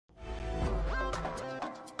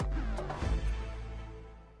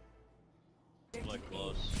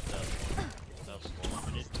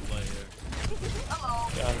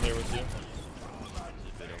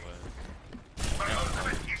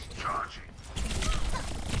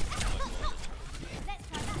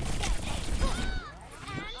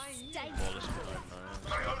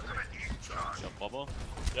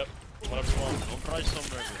Yep. Whatever you want. Don't try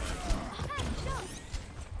somewhere.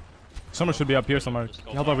 Summer should be up here somewhere.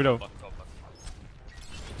 Help our widow. I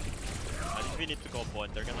think we need to go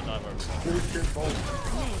point. They're gonna dive our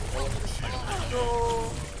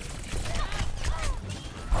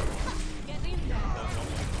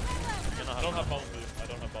I don't have bubble. I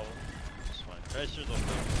don't have bubble. It's fine. Pressure's okay.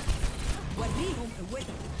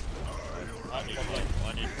 I need bubble.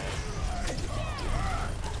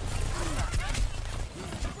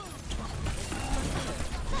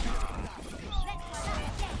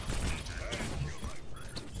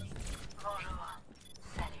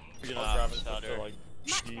 We're gonna grab it out here. Like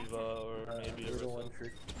Diva or maybe a one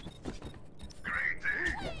trick.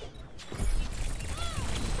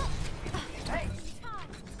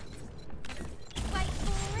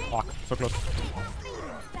 Fuck, so close.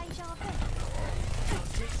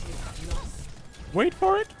 Wait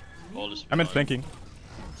for it. I'm in flanking.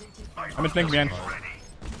 I'm in flanking behind.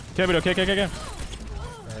 Okay, widow. Okay.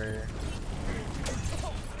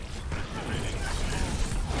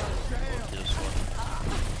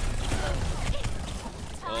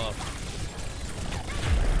 Oh.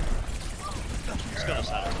 It's gonna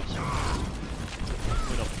sacrifice.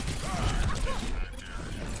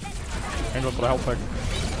 Ain't go for the health pack.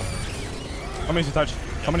 Someone needs to touch.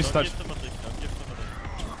 Someone needs to touch.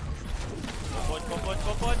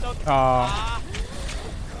 Go point.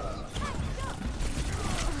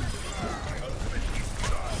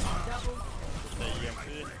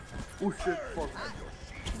 Oh shit, fuck.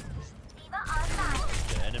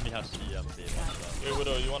 The enemy has EMP. Hey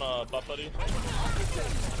Widow, you wanna buff buddy?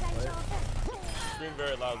 Scream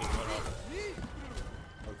very loudly going up.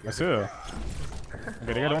 I see. Okay,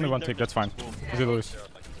 they got only one tick, that's fine. Easy lose.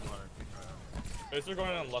 Is there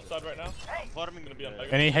going on left side right now? Farming gonna be on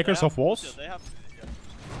Mega. Any hackers off walls? They have.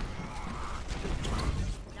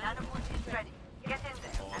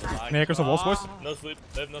 Any hackers off walls, boys? No sleep.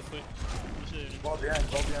 They have no sleep. Ball behind.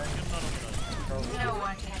 No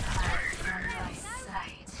one can hide from my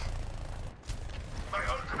sight. My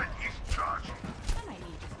ultimate is charged.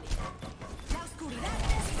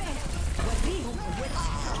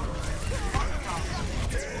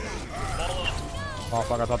 Oh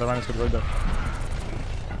fuck, I thought the Ryan was gonna go in there.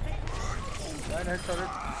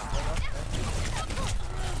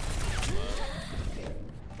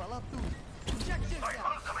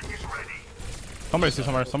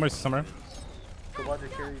 Somebody's somewhere.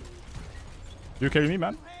 You carry me,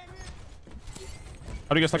 man?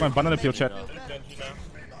 How do you guys like my banana peel chat?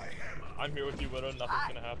 I'm here with you, Widow. Nothing's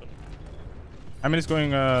gonna happen. I mean, it's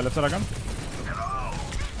going left side again.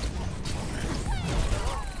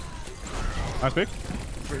 Nice pick.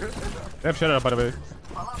 They have shadow, by the way.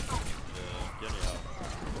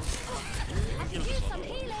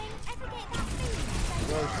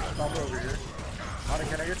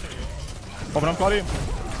 Open up, Claudia.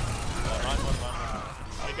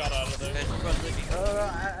 I got out of there.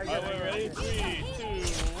 Alright, we're ready? 3, 2,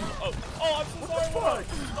 1. Oh, I'm so sorry,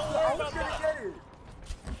 Widow.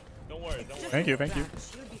 Don't worry. Thank you. We're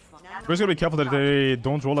just gonna be careful that they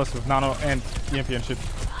don't roll us with nano and EMP and shit.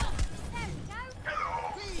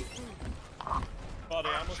 Buddy,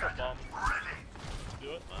 I almost got bomb. Do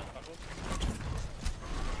it, man.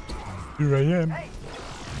 Here I am.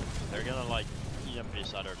 They're gonna like EMP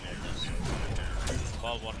side or near this.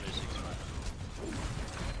 Ball 1v6.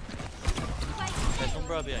 There's one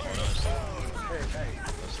bro behind us.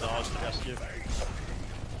 That's the house to rescue.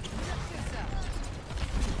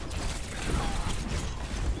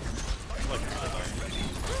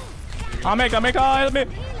 I'll make, help me!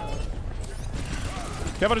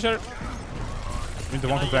 Careful the share. We need to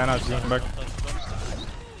one from Diana, she's coming back.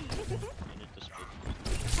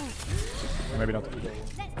 Maybe not.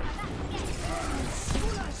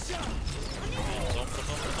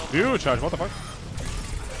 Huge charge, what the fuck?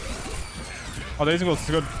 Oh, the Asian goals is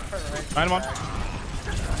good. 9-1.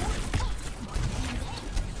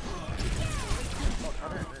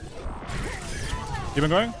 Keep on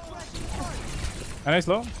going. And he's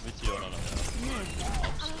low.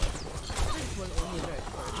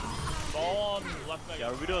 Ball on left back.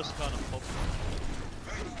 Yeah, Widow's kind of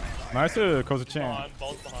popping. Nice to cause a chain.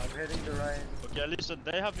 Ball's behind. Okay, listen,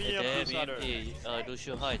 they have EMP side or... do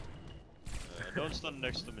you hide? Don't stand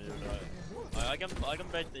next to me, I can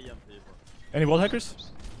bait the EMP. Any wall hackers?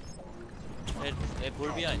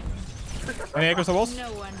 Pull behind. Any hackers on walls?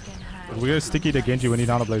 No one can hide. We're gonna sticky the Genji when he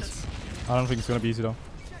nano blades. I don't think it's gonna be easy though.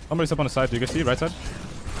 Somebody's up on the side, do you guys see? Right side?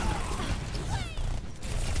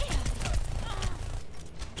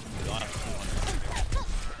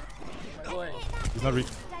 He's not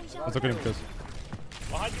Let's look at him because.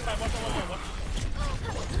 Behind you, man.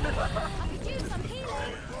 Watch.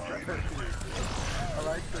 I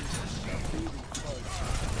like the baby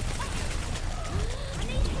fuzz.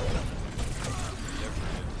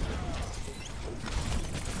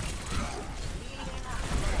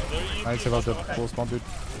 Nice about the full spawn, dude.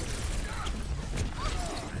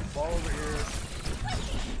 Ball over here.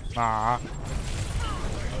 Ah.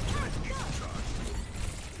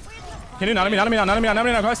 Can you not me,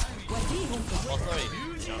 guys? Oh, sorry.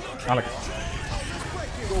 Alec.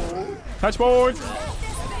 Touch point.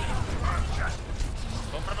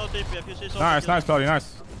 Nice, nice, Claudia,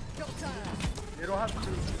 nice. You don't have to.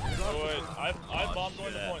 Oh, wait. I bombed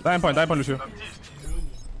on the point. Die point, Lucio.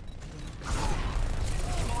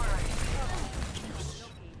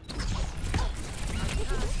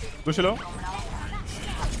 Lucio low.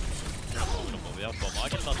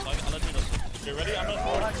 You ready? I'm gonna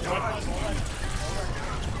forward.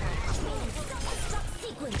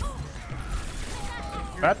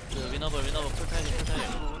 Bad. Win over, full time.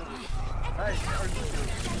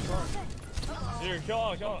 Here, kill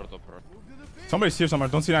on. Somebody's here somewhere.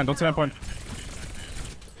 Don't see that point.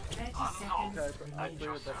 Okay, I play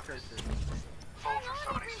with that character. Soldier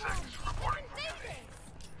 76 reporting.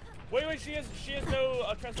 Wait, she has no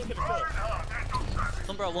translocated kill.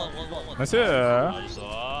 Number one. That's it.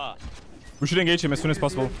 We should engage him as soon as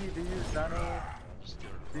possible. They use nano.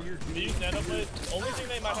 They use nano, but only thing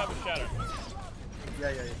they might have is shatter.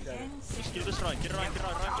 Yeah, shatter. Just kill this run, get around.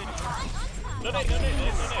 No. I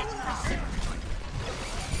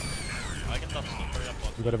can touch them, hurry up.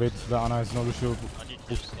 We gotta wait. The Ana has no Lucio. I need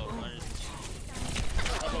to slow.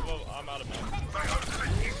 I'm out of mana.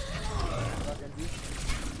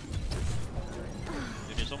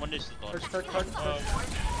 Okay, someone needs to dodge. Touch.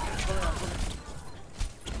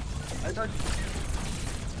 I touched.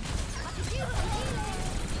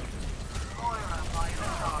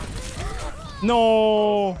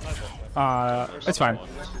 No. It's fine.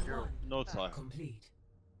 No time. Complete.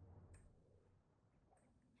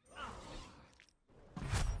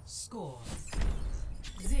 Score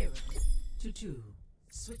 0-2.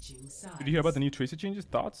 Switching sides. Did you hear about the new Tracer changes?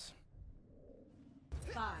 Thoughts?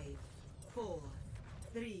 5, 4,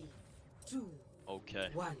 3, 2, Okay.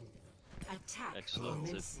 1. Attack. Excellent.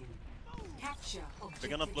 Commencing. Capture We're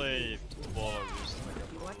gonna play ball objective.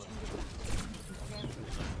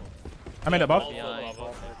 I made a buff.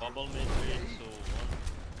 Bubble me 3, 2,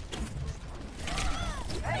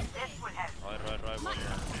 1. Right.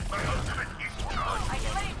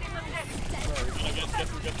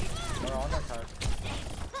 We're on that side.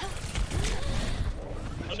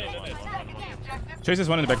 No. Chase is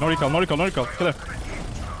one in the back. No recall. Kill her.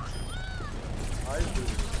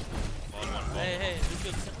 Hey,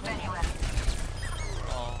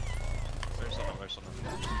 Where's someone?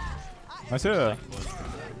 Nice. Yeah.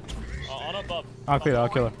 on above. I'll kill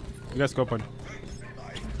her. You guys go point.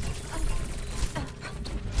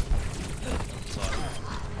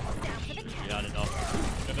 Yeah,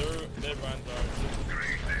 enough. Yeah, their runs are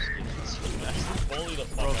bully the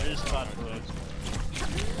fuck Bro, out. here's fat, bro.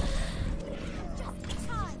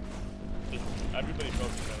 Everybody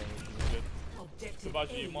focus on it, which is good. Objective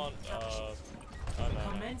Kabaji, you want, no,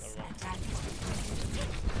 Commence never mind. attack.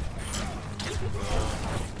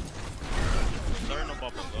 Sorry, no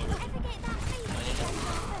bubble,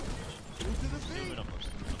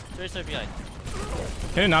 Tracer behind.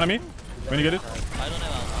 Can you nano me? When you get it? I don't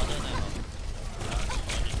have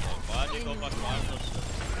Why did you go back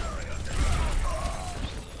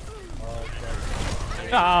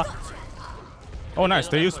Ah. Oh, nice.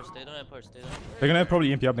 They use. They don't have purse. They're gonna have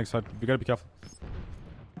probably EMP up next side. We gotta be careful.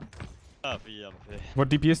 What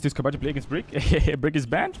DPS does Kabaji play against Brick? Brick is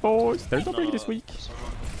banned, boys. There's no Brick this week.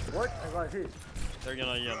 What? I got hit. They're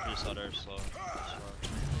gonna EMP Sutter, so.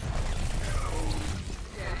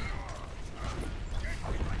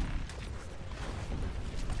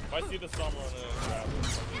 If I see the storm on the grab.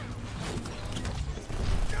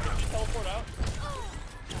 Did you teleport out?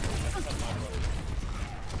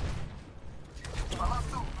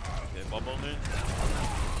 Okay, bubble me.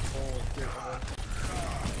 Oh, shit.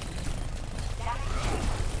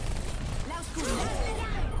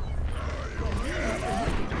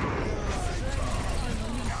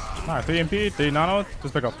 Alright, 3 MP, 3 nano.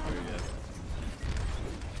 Just pick up.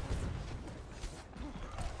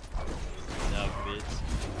 Yeah, bitch.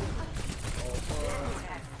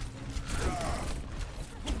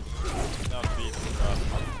 Yeah,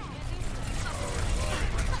 bitch.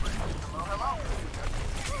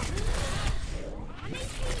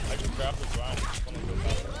 I can grab the ground.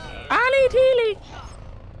 Ali Teely!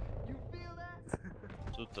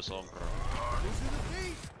 Tutto sombra.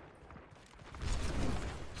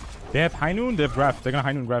 They have high noon, they have graph. They're gonna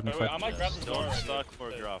high noon graph next Wait, fight. I might grab this door. Don't stack for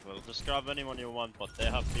graph. Just grab anyone you want, but they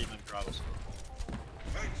have beaten grab as well.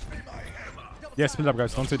 Yeah, split up,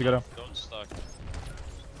 guys. Don't stay together. Don't stack.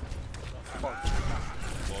 Walk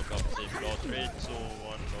up, team. Go 3, 2, 1. Go.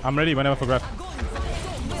 I'm ready whenever for graph. Walk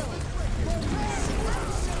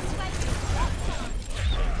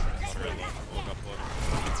up,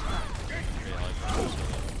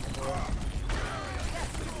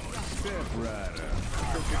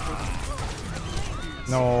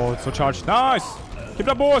 No, it's so charged. Nice! Keep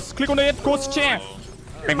that boss! Click on the hit, coach chair!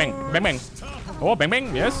 Bang bang, bang bang. Oh, bang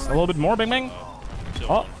bang, yes. A little bit more, bang bang.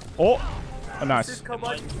 Oh, oh. Oh, nice.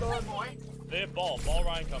 They have ball. Ball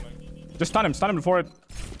Ryan coming. Just stun him before it.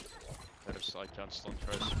 There's, I can't stun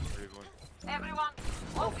first. Everyone,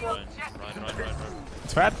 Right.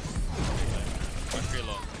 It's fat. I'm free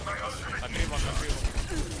low. I'm free one.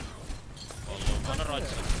 On the right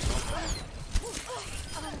side.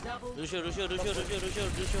 Lucio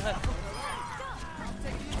help.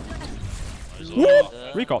 Woo!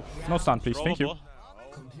 Recall. No stun, please. Thank you.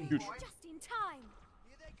 Huge. Just in time.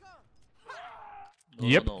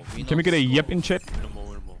 Yep. Can we get a yep in chat? No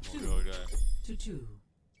more. To 2,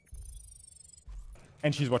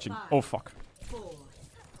 And she's watching. Oh, fuck. 4,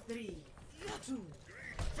 3, 2,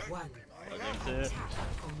 1. I think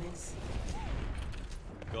Commence.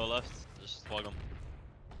 go left. Just plug him.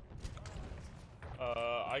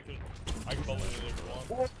 I can bubble in if you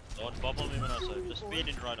want. Don't bubble me when I say. Just speed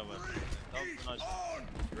in right away. That was nice.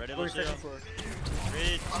 You ready, Lucio? 3, 2,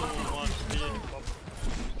 1, speed.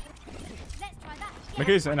 Let's try that.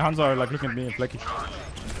 Mikis and Hansa are like looking at me and flaky. Sorry,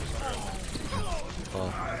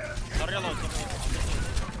 alone.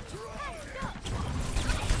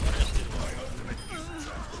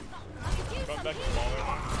 Run back to the ball.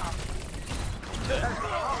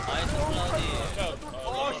 Nice,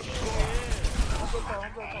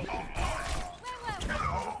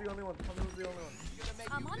 Cloudy.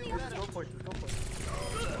 I'm on the other.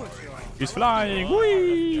 He's flying.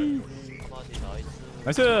 Whee!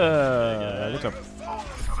 Nice. Good job.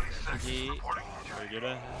 GG. Very good.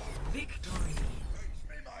 Victory.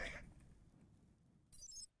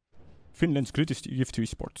 Finland's greatest gift to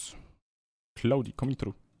esports. Cloudy coming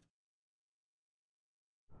through.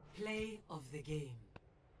 Play of the game.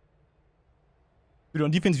 Dude,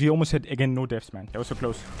 on defense, we almost had again no deaths, man. That was so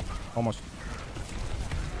close. Almost.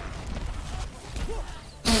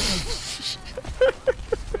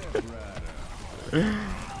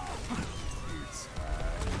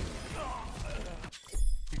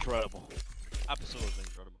 Incredible. Absolutely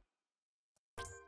incredible.